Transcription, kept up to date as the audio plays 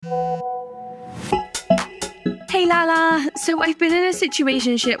So I've been in a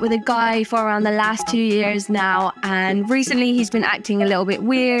situationship with a guy for around the last 2 years now, and recently he's been acting a little bit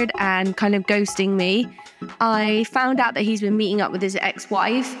weird and kind of ghosting me. I found out that he's been meeting up with his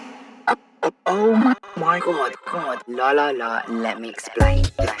ex-wife. Oh my God. Let me explain.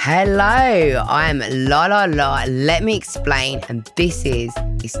 Hello, I'm Let Me Explain, and this is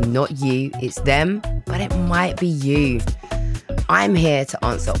It's Not You, It's Them, but it might be you. I'm here to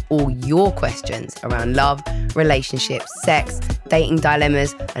answer all your questions around love, relationships, sex, dating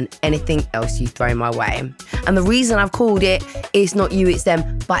dilemmas, and anything else you throw my way. And the reason I've called it It's Not You, It's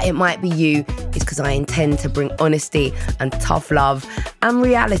Them, but it might be you is because I intend to bring honesty and tough love and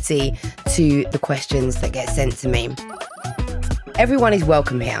reality to the questions that get sent to me. Everyone is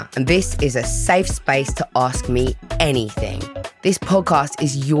welcome here, and this is a safe space to ask me anything. This podcast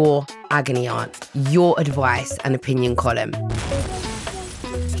is your agony aunt, your advice and opinion column.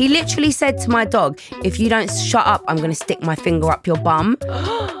 He literally said to my dog, if you don't shut up, I'm going to stick my finger up your bum.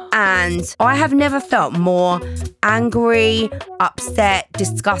 And I have never felt more angry, upset,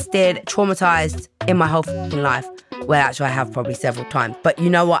 disgusted, traumatized in my whole fucking life. Well, actually, I have probably several times, but you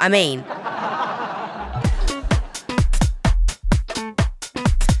know what I mean.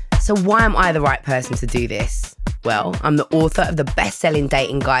 So why am I the right person to do this? Well, I'm the author of the best-selling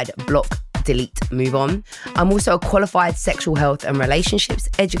dating guide, Block, Delete, Move On. I'm also a qualified sexual health and relationships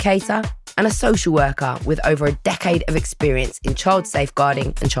educator and a social worker with over a decade of experience in child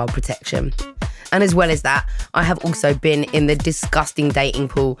safeguarding and child protection. And as well as that, I have also been in the disgusting dating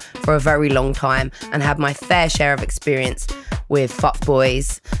pool for a very long time and had my fair share of experience with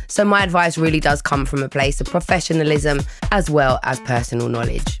fuckboys. So my advice really does come from a place of professionalism as well as personal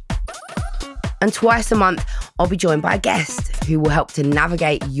knowledge. And twice a month, I'll be joined by a guest who will help to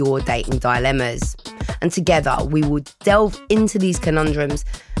navigate your dating dilemmas. And together, we will delve into these conundrums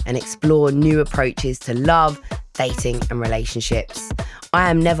and explore new approaches to love, dating, and relationships.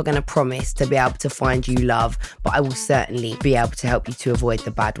 I am never going to promise to be able to find you love, but I will certainly be able to help you to avoid the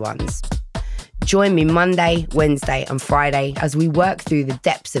bad ones. Join me Monday, Wednesday, and Friday as we work through the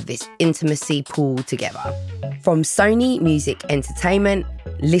depths of this intimacy pool together. From Sony Music Entertainment,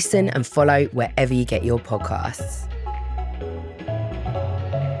 listen and follow wherever you get your podcasts.